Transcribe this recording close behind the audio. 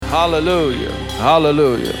Hallelujah.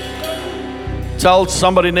 Hallelujah. Tell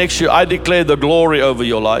somebody next to you, I declare the glory over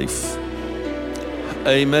your life.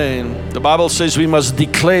 Amen. The Bible says we must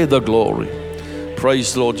declare the glory.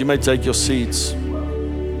 Praise the Lord. You may take your seats.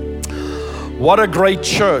 What a great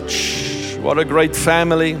church. What a great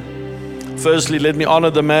family. Firstly, let me honor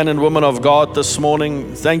the man and woman of God this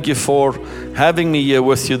morning. Thank you for having me here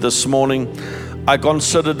with you this morning. I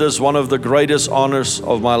consider this one of the greatest honors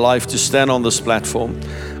of my life to stand on this platform.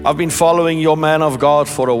 I've been following your man of God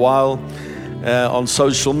for a while on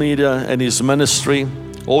social media and his ministry.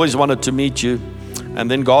 Always wanted to meet you. And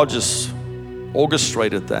then God just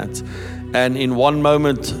orchestrated that. And in one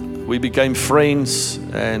moment, we became friends.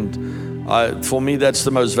 And for me, that's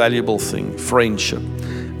the most valuable thing, friendship.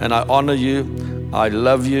 And I honor you. I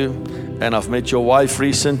love you. And I've met your wife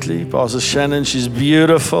recently, Pastor Shannon. She's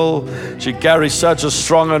beautiful. She carries such a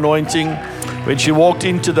strong anointing. When she walked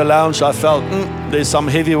into the lounge, I felt there's some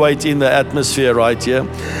heavyweight in the atmosphere right here.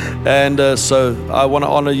 And so I want to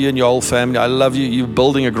honor you and your whole family. I love you. You're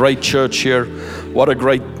building a great church here. What a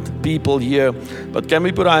great people here. But can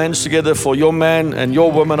we put our hands together for your man and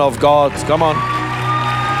your woman of God? Come on.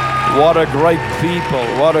 What a great people.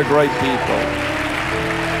 What a great people.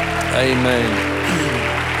 Amen.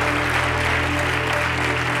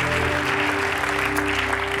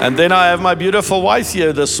 And then I have my beautiful wife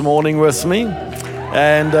here this morning with me.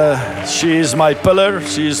 And she is my pillar.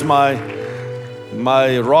 She is my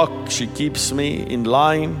rock. She keeps me in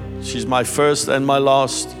line. She's my first and my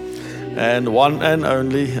last. And one and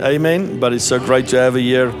only. Amen. But it's so great to have her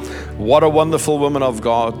here. What a wonderful woman of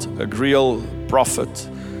God. A real prophet.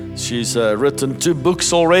 She's written 2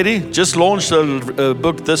 books already. Just launched a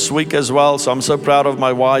book this week as well. So I'm so proud of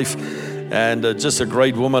my wife. And just a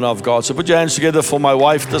great woman of God. So put your hands together for my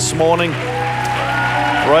wife this morning.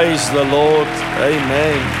 Praise the Lord.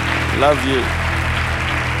 Amen. Love you.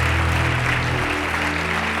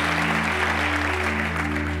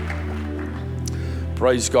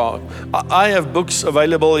 Praise God. I have books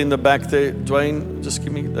available in the back there. Dwayne, just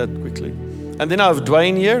give me that quickly. And then I have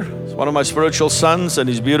Dwayne here. One of my spiritual sons and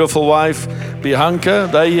his beautiful wife, Bianca.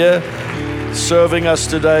 They're here serving us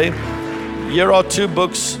today. Here are 2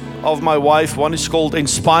 books of my wife. One is called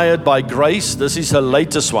Inspired by Grace. This is her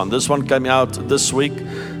latest one. This one came out this week,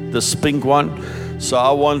 this pink one. So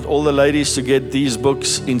I want all the ladies to get these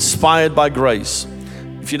books, Inspired by Grace.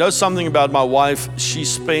 If you know something about my wife, she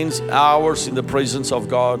spends hours in the presence of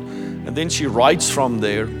God, and then she writes from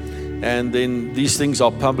there, and then these things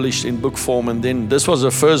are published in book form. And then this was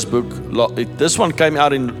her first book. This one came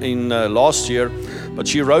out in last year, but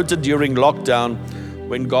she wrote it during lockdown,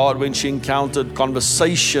 when she encountered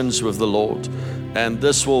conversations with the Lord. And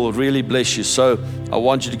this will really bless you. So I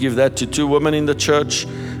want you to give that to 2 women in the church.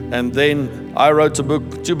 And then I wrote a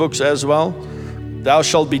book, 2 books as well. Thou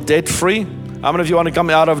shalt be debt free. How many of you want to come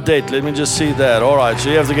out of debt? Let me just see that. All right, so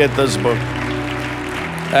you have to get this book.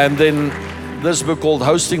 And then this book called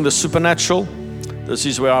Hosting the Supernatural. This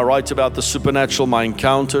is where I write about the supernatural, my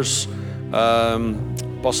encounters.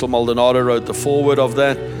 Apostle Maldonado wrote the foreword of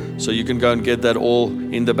that. So you can go and get that all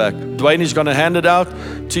in the back. Dwayne is going to hand it out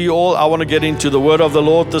to you all. I want to get into the word of the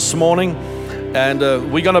Lord this morning. And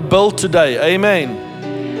we're going to build today. Amen.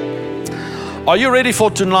 Are you ready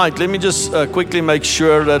for tonight? Let me just quickly make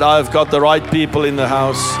sure that I've got the right people in the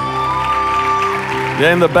house.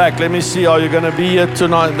 They're in the back. Let me see. Are you going to be here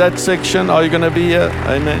tonight? That section. Are you going to be here?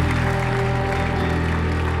 Amen.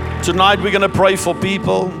 Tonight we're going to pray for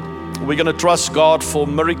people. We're going to trust God for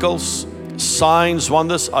miracles, signs,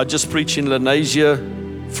 wonders. I just preached in Lenasia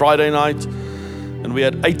Friday night, and we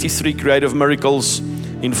had 83 creative miracles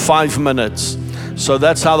in 5 minutes. So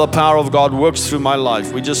that's how the power of God works through my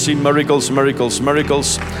life. We just see miracles, miracles,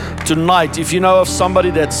 miracles. Tonight, if you know of somebody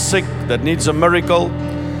that's sick, that needs a miracle,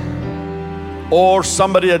 or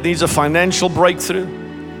somebody that needs a financial breakthrough,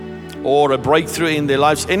 or a breakthrough in their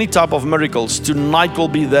lives, any type of miracles, tonight will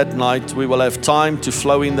be that night. We will have time to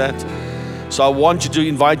flow in that. So I want you to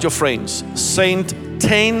invite your friends. Send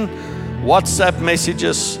 10 WhatsApp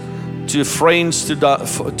messages to friends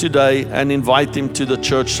today and invite them to the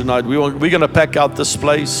church tonight. We're going to pack out this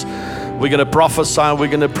place. We're going to prophesy. We're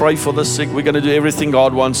going to pray for the sick. We're going to do everything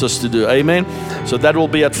God wants us to do. Amen. So that will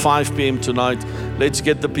be at 5 p.m. tonight. Let's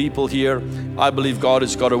get the people here. I believe God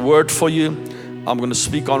has got a word for you. I'm going to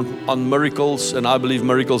speak on miracles, and I believe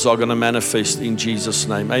miracles are going to manifest in Jesus'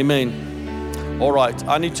 name. Amen. All right.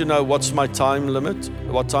 I need to know, what's my time limit?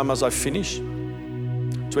 What time must I finish?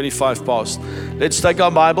 25 past. Let's take our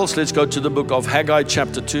Bibles. Let's go to the book of Haggai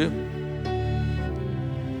chapter 2.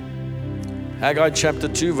 Haggai chapter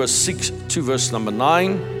 2 verse 6 to verse number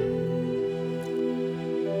 9.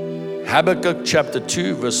 Habakkuk chapter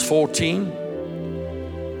 2, verse 14,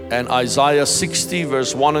 and Isaiah 60,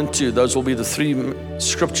 verse 1 and 2. Those will be the three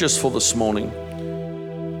scriptures for this morning.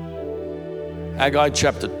 Haggai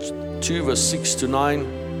chapter 2, verse 6 to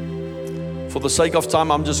 9. For the sake of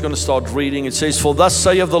time, I'm just going to start reading. It says, "For thus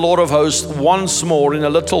saith the Lord of hosts, once more in a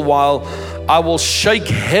little while, I will shake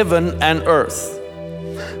heaven and earth,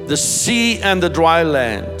 the sea and the dry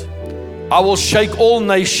land. I will shake all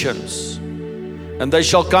nations, and they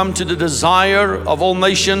shall come to the desire of all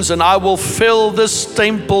nations, and I will fill this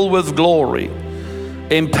temple with glory.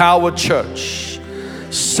 Empowered church,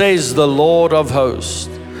 says the Lord of hosts.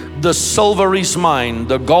 The silver is mine,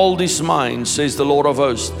 the gold is mine, says the Lord of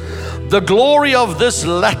hosts. The glory of this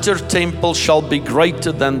latter temple shall be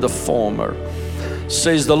greater than the former,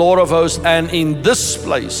 says the Lord of hosts, and in this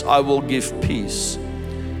place I will give peace,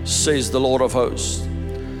 says the Lord of hosts."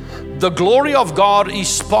 The glory of God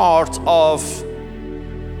is part of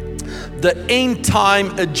the end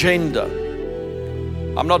time agenda.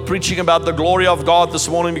 I'm not preaching about the glory of God this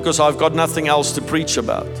morning because I've got nothing else to preach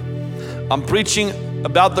about. I'm preaching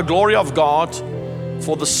about the glory of God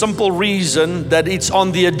for the simple reason that it's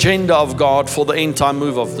on the agenda of God for the end time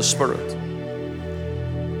move of the Spirit.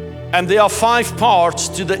 And there are 5 parts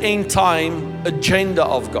to the end time agenda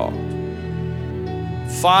of God.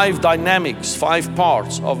 5 dynamics, 5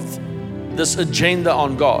 parts of this agenda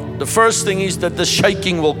on God. The first thing is that the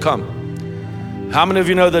shaking will come. How many of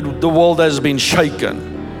you know that the world has been shaken?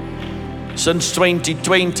 Since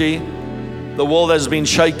 2020, the world has been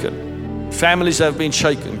shaken. Families have been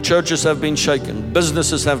shaken. Churches have been shaken.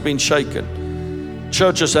 Businesses have been shaken.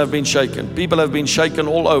 Churches have been shaken. People have been shaken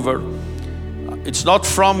all over. It's not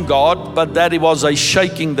from God, but that it was a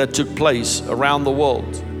shaking that took place around the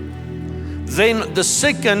world. Then the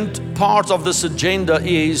second part of this agenda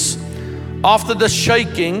is after the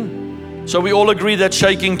shaking, so we all agree that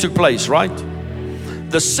shaking took place, right?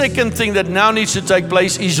 The second thing that now needs to take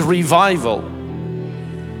place is revival.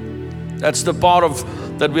 That's the part of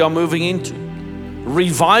that we are moving into.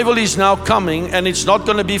 Revival is now coming, and it's not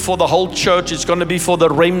going to be for the whole church, it's going to be for the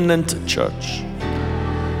remnant church.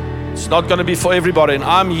 It's not going to be for everybody. And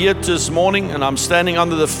I'm here this morning, and I'm standing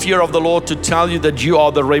under the fear of the Lord to tell you that you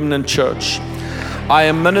are the remnant church. I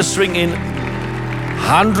am ministering in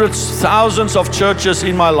hundreds, thousands of churches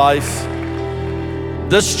in my life.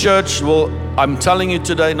 This church will, I'm telling you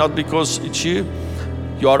today, not because it's you,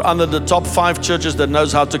 you are under the top 5 churches that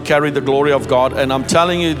knows how to carry the glory of God. And I'm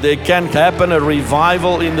telling you, there can happen a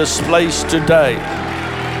revival in this place today.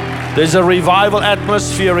 There's a revival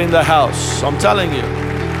atmosphere in the house. I'm telling you.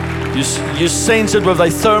 You sense it with a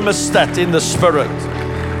thermostat in the spirit.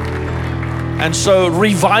 And so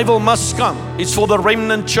revival must come. It's for the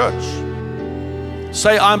remnant church.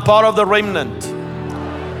 Say, I'm part of the remnant.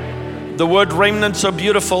 The word remnant is so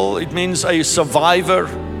beautiful. It means a survivor.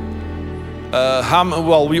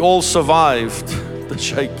 Well, we all survived the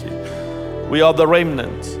shaking. We are the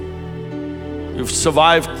remnant. You've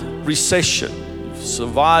survived recession. You've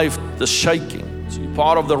survived the shaking. So you're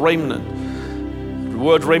part of the remnant. The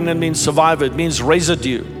word remnant means survivor. It means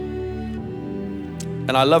residue.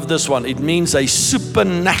 And I love this one. It means a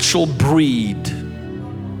supernatural breed.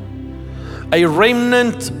 A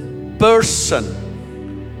remnant person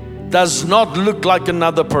does not look like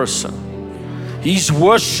another person. His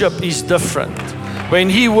worship is different. When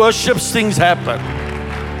he worships, things happen.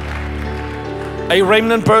 A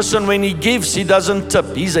remnant person, when he gives, he doesn't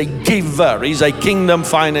tip. He's a giver. He's a kingdom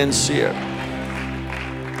financier.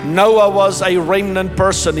 Noah was a remnant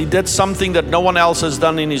person. He did something that no one else has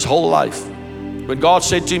done in his whole life. When God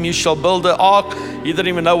said to him, you shall build an ark, he didn't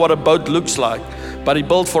even know what a boat looks like. But he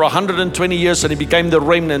built for 120 years and he became the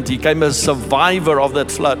remnant. He became a survivor of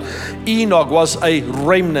that flood. Enoch was a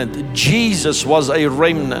remnant. Jesus was a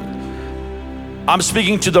remnant. I'm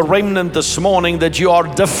speaking to the remnant this morning that you are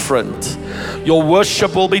different. Your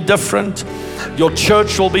worship will be different. Your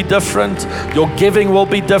church will be different. Your giving will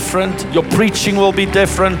be different. Your preaching will be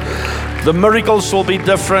different. The miracles will be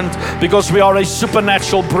different because we are a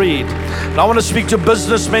supernatural breed. And I want to speak to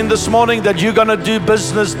businessmen this morning that you're going to do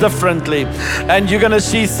business differently. And you're going to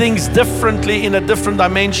see things differently in a different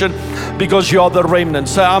dimension because you are the remnant.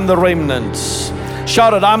 Say, I'm the remnant.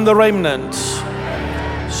 Shout it, I'm the remnant.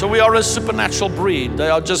 So we are a supernatural breed. They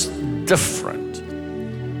are just different.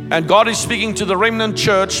 And God is speaking to the remnant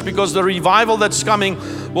church because the revival that's coming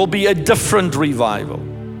will be a different revival.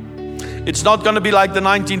 It's not going to be like the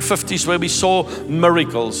 1950s where we saw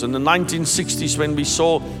miracles, and the 1960s when we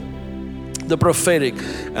saw the prophetic,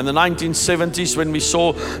 and the 1970s when we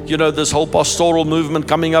saw, this whole pastoral movement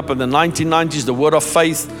coming up, and the 1990s, the word of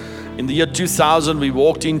faith. In the year 2000, we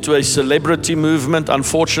walked into a celebrity movement,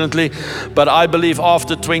 unfortunately. But I believe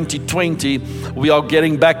after 2020, we are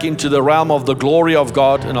getting back into the realm of the glory of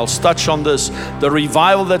God. And I'll touch on this. The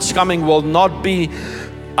revival that's coming will not be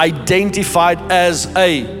identified as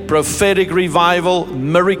a prophetic revival,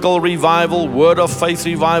 miracle revival, word of faith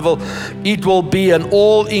revival. It will be an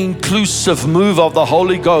all-inclusive move of the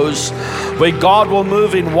Holy Ghost, where God will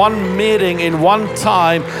move in one meeting, in one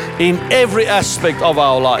time, in every aspect of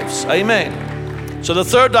our lives. Amen. So the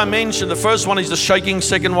third dimension, the first one is the shaking,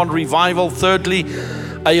 second one revival, thirdly,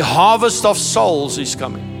 a harvest of souls is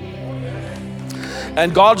coming.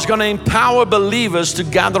 And God's going to empower believers to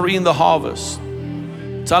gather in the harvest.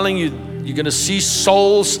 Telling you, you're going to see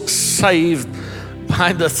souls saved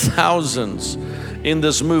by the thousands in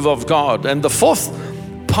this move of God. And the fourth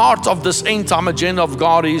part of this end time agenda of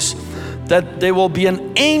God is that there will be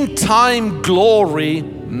an end time glory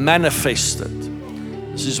manifested.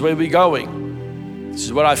 This is where we're going. This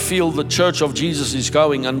is where I feel the church of Jesus is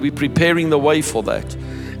going, and we're preparing the way for that.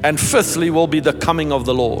 And fifthly will be the coming of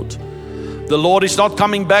the Lord. The Lord is not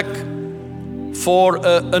coming back for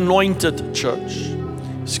an anointed church.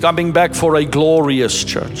 He's coming back for a glorious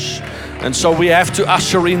church. And so we have to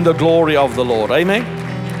usher in the glory of the Lord. Amen.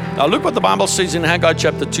 Now look what the Bible says in Haggai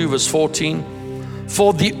chapter 2 verse 14.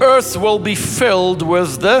 For the earth will be filled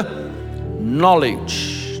with the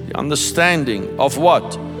knowledge, the understanding of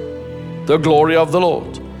what? The glory of the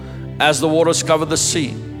Lord, as the waters cover the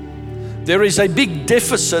sea. There is a big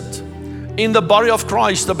deficit in the body of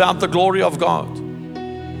Christ about the glory of God.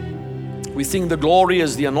 We think the glory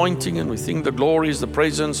is the anointing, and we think the glory is the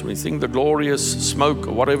presence, we think the glory is smoke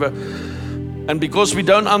or whatever. And because we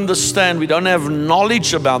don't understand, we don't have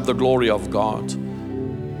knowledge about the glory of God,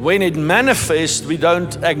 when it manifests, we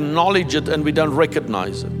don't acknowledge it and we don't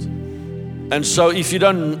recognize it. And so if you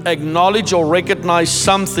don't acknowledge or recognize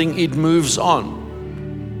something, it moves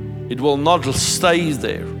on. It will not stay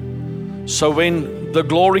there. So when the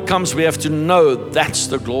glory comes, we have to know that's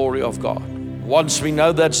the glory of God. Once we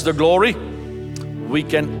know that's the glory, we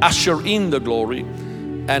can usher in the glory,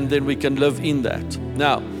 and then we can live in that.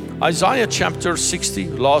 Now, Isaiah chapter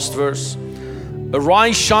 60, last verse.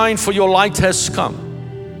 Arise, shine, for your light has come,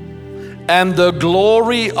 and the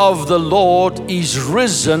glory of the Lord is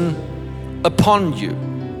risen upon you.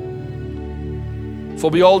 For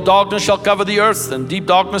behold, darkness shall cover the earth, and deep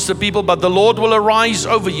darkness the people, but the Lord will arise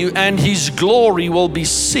over you, and His glory will be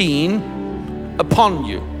seen upon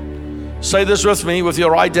you. Say this with me, with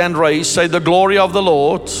your right hand raised. Say, the glory of the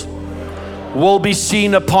Lord will be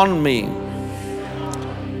seen upon me.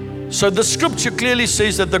 So the scripture clearly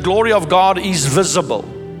says that the glory of God is visible.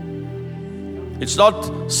 It's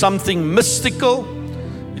not something mystical.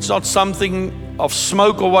 It's not something of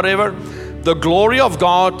smoke or whatever. The glory of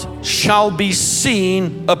God shall be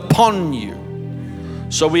seen upon you.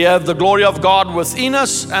 So we have the glory of God within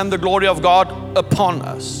us and the glory of God upon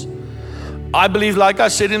us. I believe, like I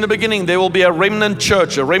said in the beginning, there will be a remnant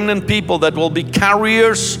church, a remnant people that will be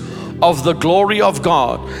carriers of the glory of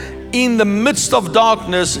God. In the midst of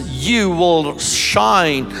darkness, you will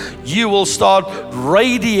shine. You will start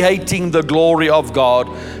radiating the glory of God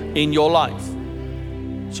in your life.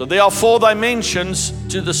 So there are 4 dimensions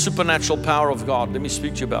to the supernatural power of God. Let me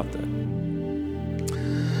speak to you about that.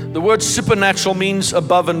 The word supernatural means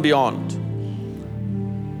above and beyond.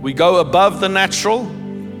 We go above the natural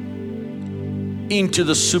into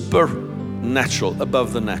the supernatural,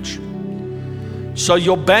 above the natural. So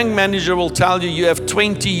your bank manager will tell you you have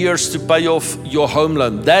 20 years to pay off your home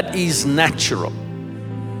loan. That is natural.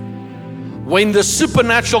 When the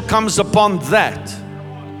supernatural comes upon that,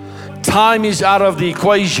 time is out of the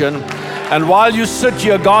equation. And while you sit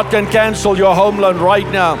here, God can cancel your home loan right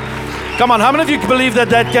now. Come on, how many of you believe that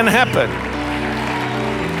that can happen?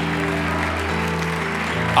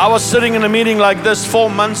 I was sitting in a meeting like this 4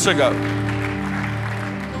 months ago.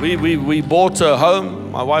 We bought a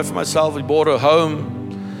home, my wife and myself, we bought a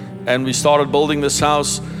home, and we started building this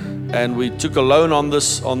house, and we took a loan on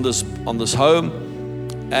this home,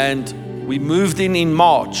 and we moved in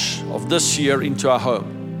March of this year into our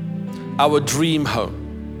home, our dream home.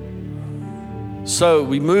 So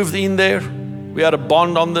we moved in there, we had a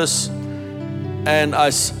bond on this, and I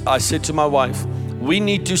said to my wife, we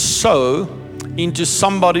need to sow into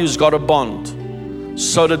somebody who's got a bond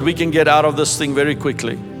so that we can get out of this thing very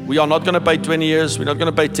quickly. We are not going to pay 20 years. We're not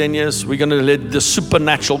going to pay 10 years. We're going to let the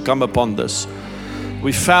supernatural come upon this.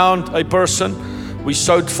 We found a person. We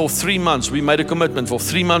sowed for 3 months. We made a commitment. For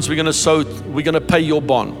 3 months, we're going to sow. We're going to pay your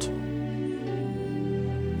bond.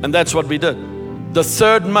 And that's what we did. The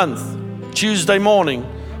 3rd month, Tuesday morning,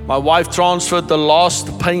 my wife transferred the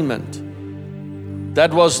last payment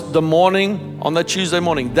That was the morning, on that Tuesday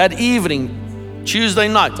morning. That evening, Tuesday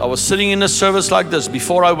night, I was sitting in a service like this.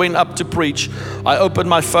 Before I went up to preach, I opened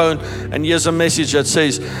my phone and here's a message that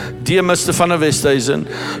says, "Dear Mr. van Westhuizen,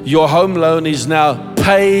 your home loan is now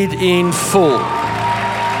paid in full."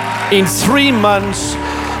 In 3 months,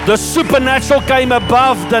 the supernatural came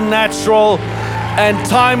above the natural and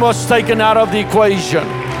time was taken out of the equation.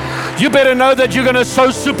 You better know that you're going to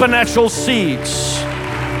sow supernatural seeds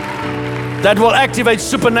that will activate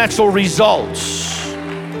supernatural results.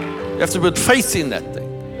 You have to put faith in that thing.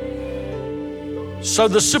 So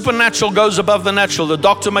the supernatural goes above the natural. The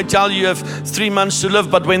doctor may tell you have 3 months to live,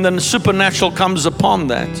 but when the supernatural comes upon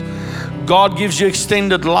that, God gives you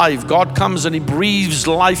extended life. God comes and He breathes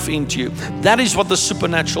life into you. That is what the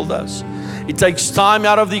supernatural does. It takes time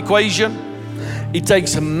out of the equation. It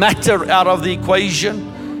takes matter out of the equation.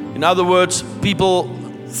 In other words,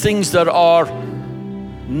 things that are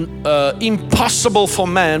impossible for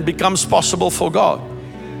man becomes possible for God.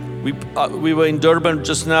 We were in Durban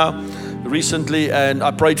just now, recently, and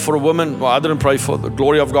I prayed for a woman. Well, I didn't pray for her. The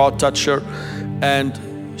glory of God touched her, and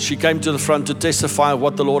she came to the front to testify of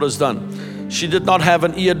what the Lord has done. She did not have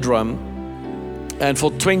an eardrum, and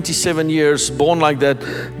for 27 years, born like that,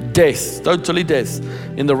 death, totally death.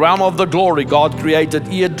 In the realm of the glory, God created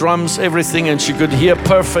eardrums, everything, and she could hear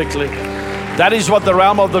perfectly. That is what the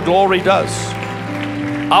realm of the glory does.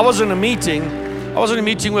 I was in a meeting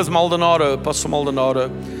with Maldonado, Pastor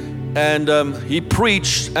Maldonado, and he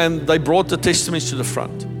preached, and they brought the testimonies to the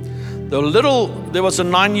front. There was a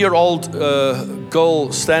 9-year-old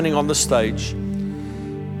girl standing on the stage.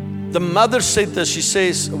 The mother said this. She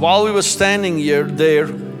says, "While we were standing there,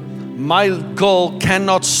 my girl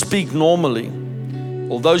cannot speak normally.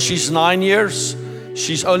 Although she's 9 years,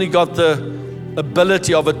 she's only got the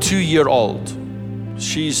ability of a 2-year-old.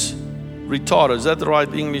 She's retarded." Is that the right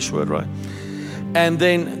English word, right?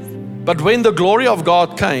 But when the glory of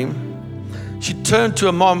God came, she turned to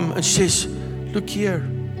her mom and she says, "Look here."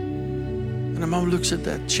 And her mom looks at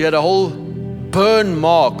that. She had a whole burn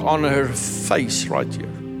mark on her face right here.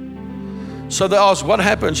 So they asked, "What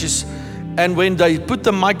happened?" And when they put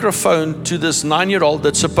the microphone to this 9-year-old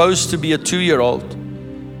that's supposed to be a 2-year-old,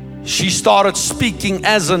 she started speaking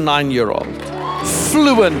as a 9-year-old,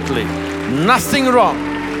 fluently, nothing wrong.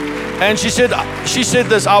 And she said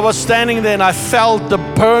this, "I was standing there and I felt the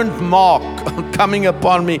burnt mark coming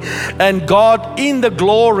upon me. And God in the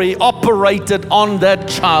glory operated on that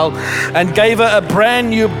child and gave her a brand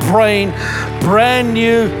new brain, brand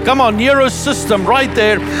new, neuro system right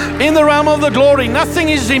there. In the realm of the glory, nothing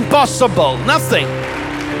is impossible, nothing."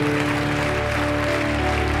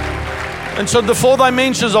 And so the 4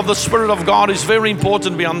 dimensions of the Spirit of God is very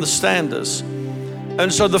important we understand this.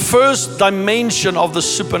 And so the first dimension of the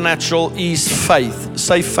supernatural is faith.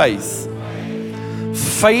 Say faith.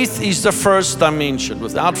 Faith is the first dimension.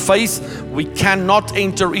 Without faith, we cannot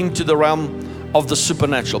enter into the realm of the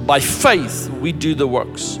supernatural. By faith, we do the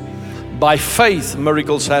works. By faith,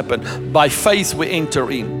 miracles happen. By faith, we enter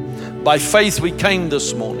in. By faith, we came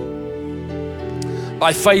this morning.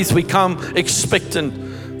 By faith, we come expectant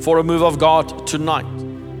for a move of God tonight.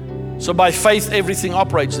 So by faith, everything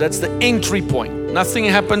operates. That's the entry point. Nothing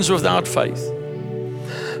happens without faith.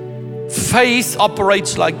 Faith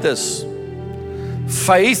operates like this.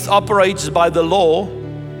 Faith operates by the law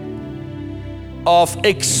of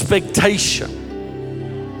expectation.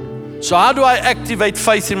 So how do I activate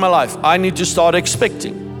faith in my life? I need to start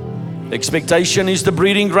expecting. Expectation is the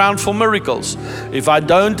breeding ground for miracles. If I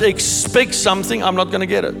don't expect something, I'm not going to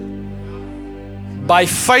get it. By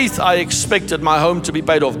faith, I expected my home to be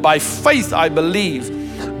paid off. By faith, I believe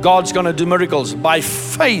God's going to do miracles. By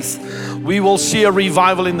faith, we will see a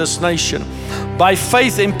revival in this nation. By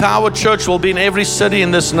faith, Empowered Church will be in every city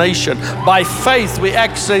in this nation. By faith, we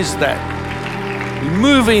access that. We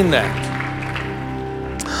move in that.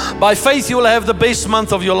 By faith, you will have the best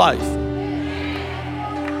month of your life.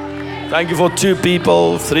 Thank you for 2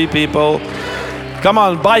 people, 3 people. Come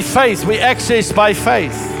on, by faith, we access by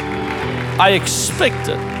faith. I expect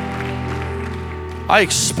it. I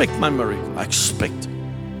expect my miracle. I expect it.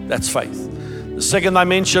 That's faith. The second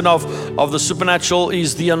dimension of the supernatural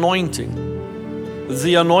is the anointing.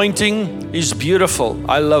 The anointing is beautiful.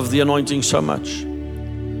 I love the anointing so much.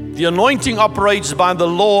 The anointing operates by the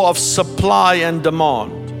law of supply and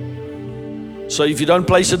demand. So if you don't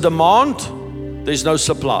place a demand, there's no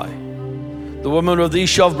supply. The woman with the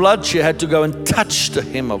issue of blood, she had to go and touch the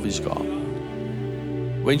hem of his garment.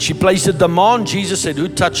 When she placed a demand, Jesus said, "Who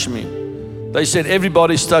touched me?" They said,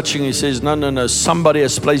 "Everybody's touching." He says, No, somebody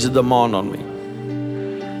has placed a demand on me.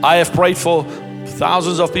 I have prayed for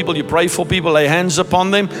thousands of people, you pray for people, lay hands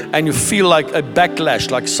upon them, and you feel like a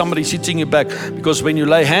backlash, like somebody's hitting you back. Because when you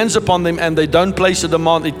lay hands upon them and they don't place a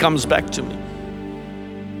demand, it comes back to me.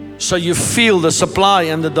 So you feel the supply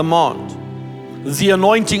and the demand. The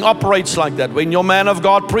anointing operates like that. When your man of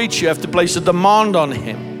God preaches, you have to place a demand on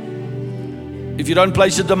him. If you don't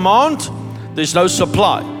place a demand, there's no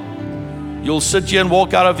supply. You'll sit here and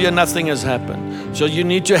walk out of here, nothing has happened. So you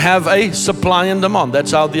need to have a supply and demand.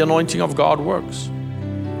 That's how the anointing of God works.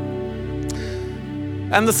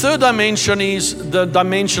 And the third dimension is the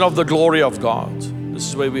dimension of the glory of God. This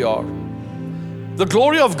is where we are. The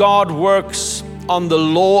glory of God works on the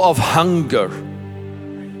law of hunger.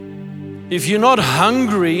 If you're not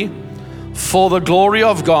hungry for the glory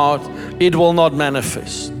of God, it will not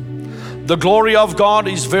manifest. The glory of God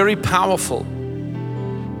is very powerful.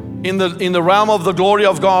 In the realm of the glory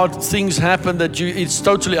of God, things happen that it's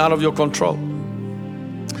totally out of your control.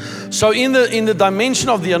 So in the dimension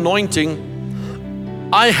of the anointing,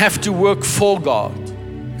 I have to work for God,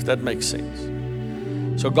 if that makes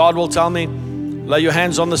sense. So God will tell me, lay your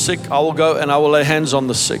hands on the sick. I will go and I will lay hands on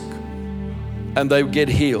the sick, and they get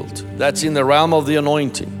healed. That's in the realm of the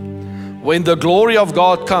anointing. When the glory of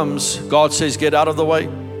God comes, God says, get out of the way.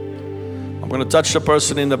 I'm going to touch the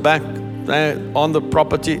person in the back, on the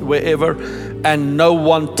property, wherever, and no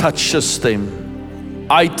one touches them.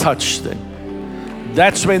 I touch them.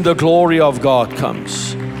 That's when the glory of God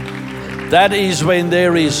comes. That is when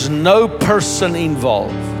there is no person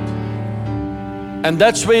involved. And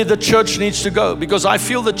that's where the church needs to go, because I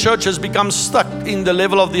feel the church has become stuck in the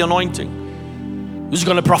level of the anointing. Who's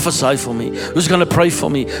going to prophesy for me? Who's going to pray for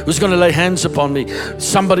me? Who's going to lay hands upon me?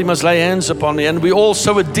 Somebody must lay hands upon me. And we're all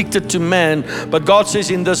so addicted to man. But God says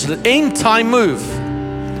in this end time move,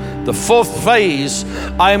 the fourth phase,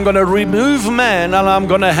 I am going to remove man and I'm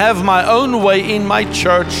going to have my own way in my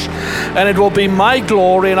church. And it will be my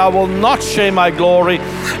glory, and I will not share my glory.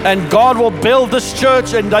 And God will build this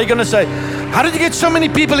church, and they're going to say, how did you get so many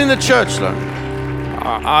people in the church?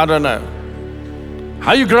 I don't know. How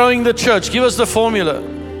are you growing the church? Give us the formula.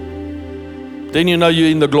 Then you know you're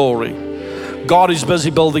in the glory. God is busy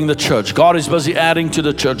building the church. God is busy adding to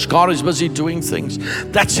the church. God is busy doing things.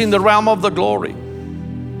 That's in the realm of the glory.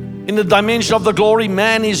 In the dimension of the glory,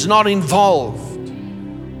 man is not involved.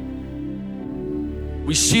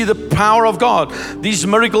 We see the power of God. These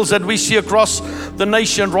miracles that we see across the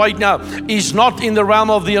nation right now is not in the realm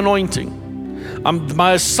of the anointing.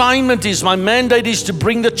 My assignment is, my mandate is to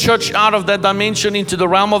bring the church out of that dimension into the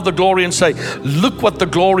realm of the glory and say, look what the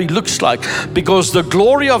glory looks like, because the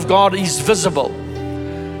glory of God is visible.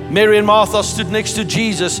 Mary and Martha stood next to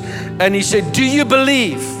Jesus and he said, do you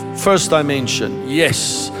believe? First dimension,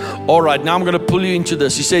 yes. All right, now I'm going to pull you into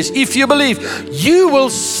this. He says, if you believe, you will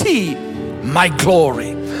see my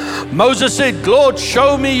glory. Moses said, Lord,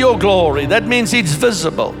 show me your glory. That means it's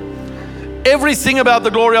visible. Everything about the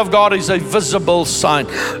glory of God is a visible sign.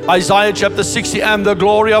 Isaiah chapter 60, and the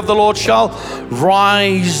glory of the Lord shall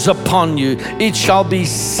rise upon you. It shall be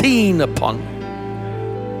seen upon you.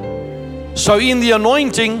 So in the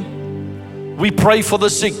anointing, we pray for the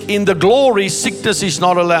sick. In the glory, sickness is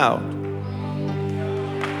not allowed.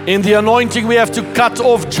 In the anointing, we have to cut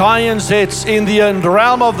off giants' heads. In the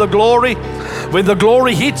realm of the glory, when the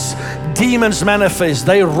glory hits, demons manifest,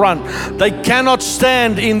 they run. They cannot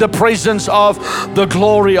stand in the presence of the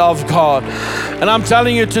glory of God. And I'm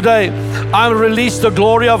telling you today, I release the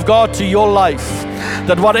glory of God to your life.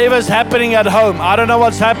 That whatever's happening at home, I don't know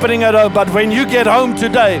what's happening at home, but when you get home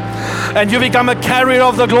today and you become a carrier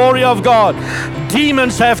of the glory of God,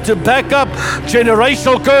 demons have to back up,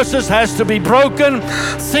 generational curses has to be broken,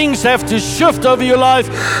 things have to shift over your life,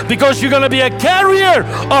 because you're going to be a carrier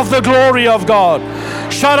of the glory of God.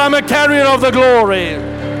 Shout, I'm a carrier of the glory.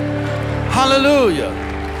 Hallelujah.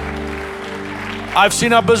 I've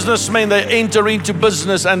seen our businessmen, they enter into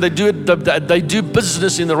business and they do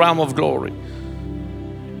business in the realm of glory.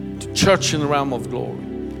 Church in the realm of glory.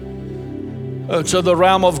 So the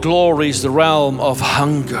realm of glory is the realm of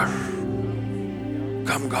hunger.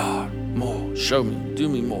 Come God, more, show me, do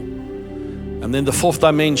me more. And then the fourth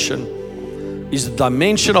dimension is the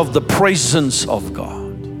dimension of the presence of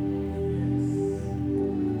God.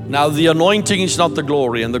 Now the anointing is not the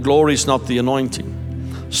glory, and the glory is not the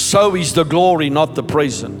anointing. So is the glory not the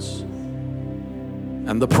presence,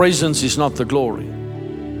 and the presence is not the glory.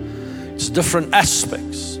 It's different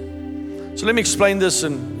aspects. So let me explain this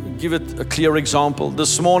and give it a clear example.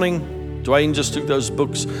 This morning, Dwayne just took those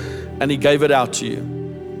books and he gave it out to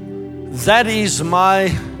you. That is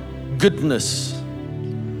my goodness.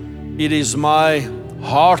 It is my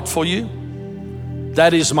heart for you.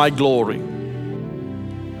 That is my glory.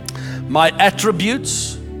 my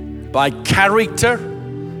attributes, my character,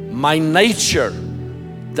 my nature.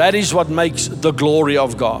 That is what makes the glory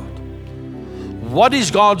of God. What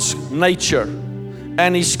is God's nature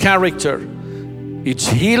and His character? It's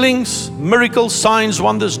healings, miracles, signs,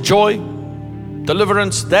 wonders, joy,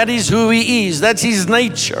 deliverance. That is who He is. That's His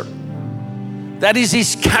nature. That is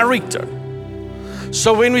His character.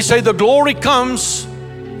 So when we say the glory comes,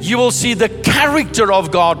 you will see the character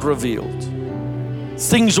of God revealed.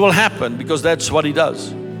 Things will happen because that's what He does.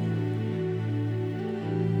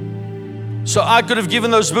 So I could have given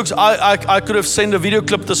those books. I could have sent a video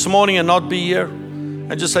clip this morning and not be here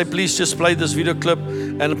and just say, please just play this video clip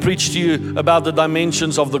and preach to you about the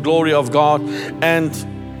dimensions of the glory of God.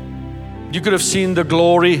 And you could have seen the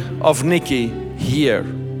glory of Nicky here.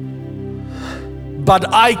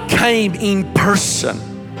 But I came in person.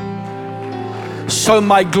 So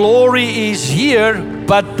my glory is here,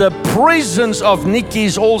 but the presence of Nicky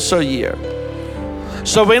is also here.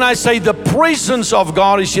 So when I say the presence of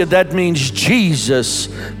God is here, that means Jesus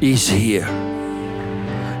is here.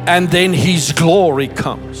 And then His glory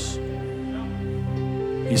comes.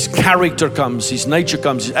 His character comes, His nature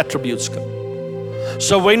comes, His attributes come.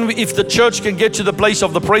 So if the church can get to the place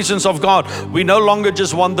of the presence of God, we no longer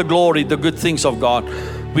just want the glory, the good things of God.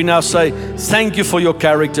 We now say, thank you for your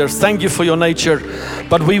character, thank you for your nature,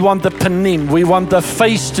 but we want the panim, we want the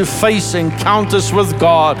face-to-face encounters with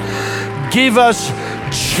God. Give us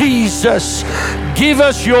Jesus, give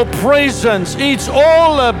us your presence. It's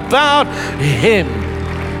all about Him.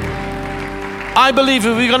 I believe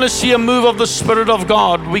if we're going to see a move of the Spirit of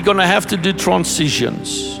God, we're going to have to do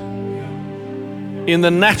transitions. In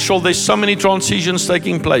the natural, there's so many transitions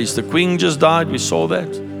taking place. The Queen just died, we saw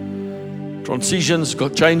that. Transitions,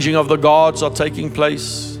 changing of the guards are taking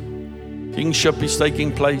place. Kingship is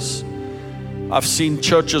taking place. I've seen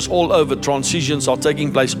churches all over, transitions are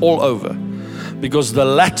taking place all over. Because the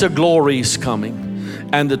latter glory is coming.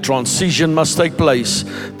 And the transition must take place.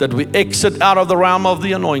 That we exit out of the realm of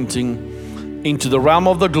the anointing into the realm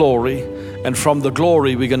of the glory. And from the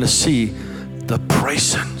glory, we're going to see the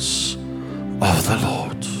presence of the Lord.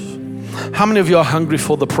 How many of you are hungry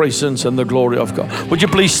for the presence and the glory of God? Would you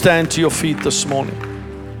please stand to your feet this morning?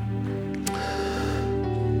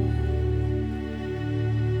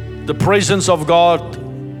 The presence of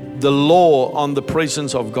God, the law on the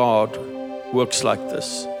presence of God works like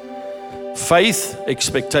this. Faith,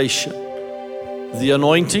 expectation. The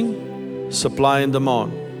anointing, supply and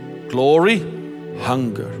demand. Glory,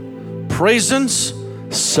 hunger. Presence,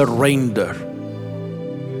 surrender.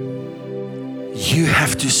 You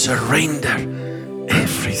have to surrender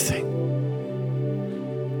everything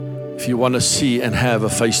if you want to see and have a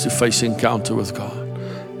face-to-face encounter with God.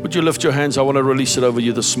 Would you lift your hands? I want to release it over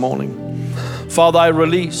you this morning. Father, I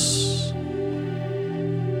release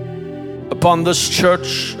upon this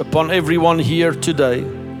church, upon everyone here today,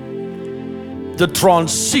 the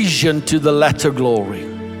transition to the latter glory.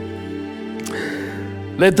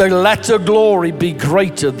 Let the latter glory be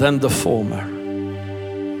greater than the former.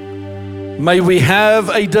 May we have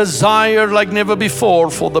a desire like never before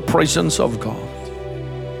for the presence of God.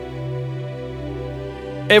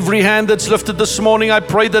 Every hand that's lifted this morning, I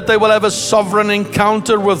pray that they will have a sovereign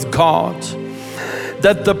encounter with God.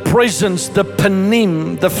 That the presence, the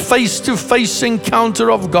panim, the face-to-face encounter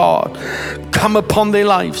of God come upon their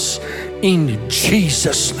lives in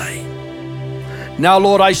Jesus' name. Now,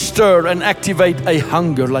 Lord, I stir and activate a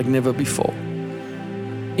hunger like never before.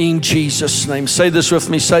 In Jesus' name. Say this with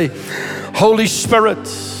me. Say, Holy Spirit,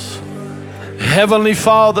 Heavenly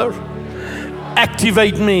Father,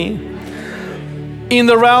 activate me in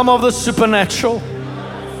the realm of the supernatural.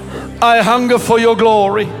 I hunger for your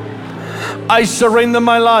glory. I surrender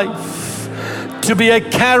my life to be a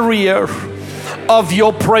carrier of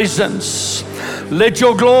your presence. Let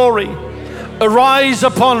your glory arise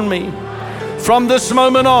upon me. From this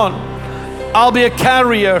moment on, I'll be a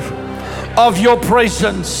carrier of your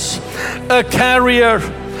presence, a carrier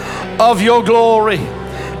of your glory.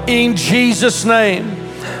 In Jesus' name,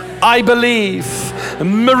 I believe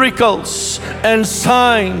miracles and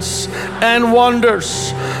signs and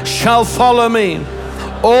wonders shall follow me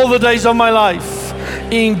all the days of my life.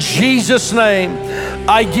 In Jesus' name,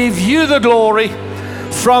 I give you the glory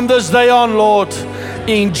from this day on, Lord.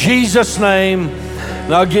 In Jesus' name.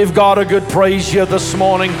 Now give God a good praise here this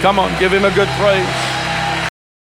morning. Come on, give Him a good praise.